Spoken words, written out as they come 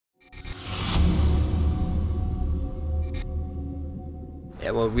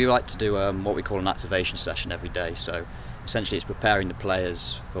Yeah, well, we like to do what we call an activation session every day. So essentially it's preparing the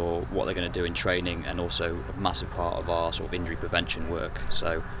players for what they're going to do in training, and also a massive part of our sort of injury prevention work.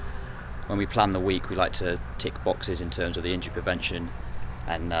 So when we plan the week, we like to tick boxes in terms of the injury prevention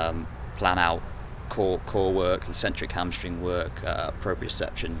and plan out core work, eccentric hamstring work,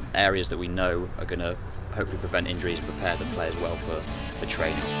 proprioception, areas that we know are going to hopefully prevent injuries and prepare the players well for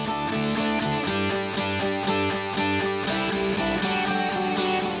training.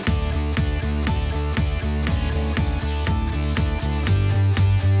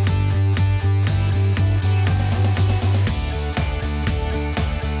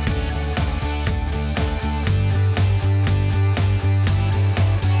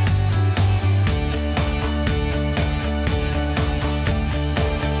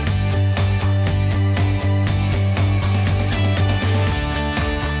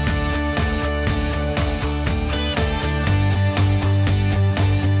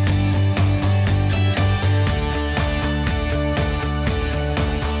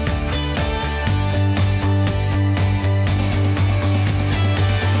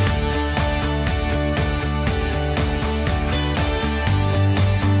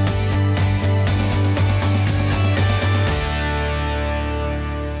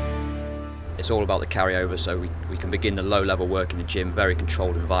 It's all about the carryover, so we can begin the low-level work in the gym, very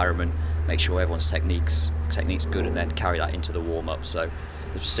controlled environment, make sure everyone's technique's good, and then carry that into the warm-up. So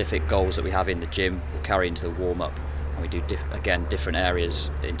the specific goals that we have in the gym we'll carry into the warm-up, and we do different areas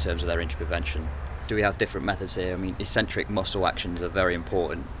in terms of their injury prevention. Do we have different methods here? I mean, eccentric muscle actions are very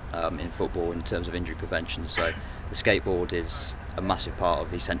important in football in terms of injury prevention. So the skateboard is a massive part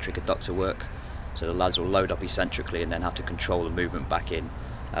of eccentric adductor work. So the lads will load up eccentrically and then have to control the movement back in.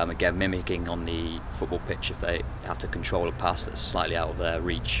 Again, mimicking on the football pitch if they have to control a pass that's slightly out of their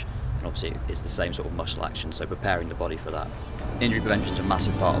reach, and obviously it's the same sort of muscle action, so preparing the body for that. Injury prevention is a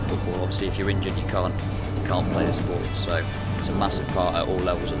massive part of football. Obviously if you're injured you can't play the sport, so it's a massive part at all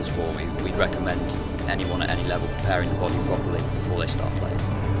levels of the sport. We'd recommend anyone at any level preparing the body properly before they start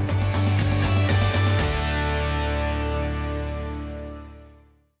playing.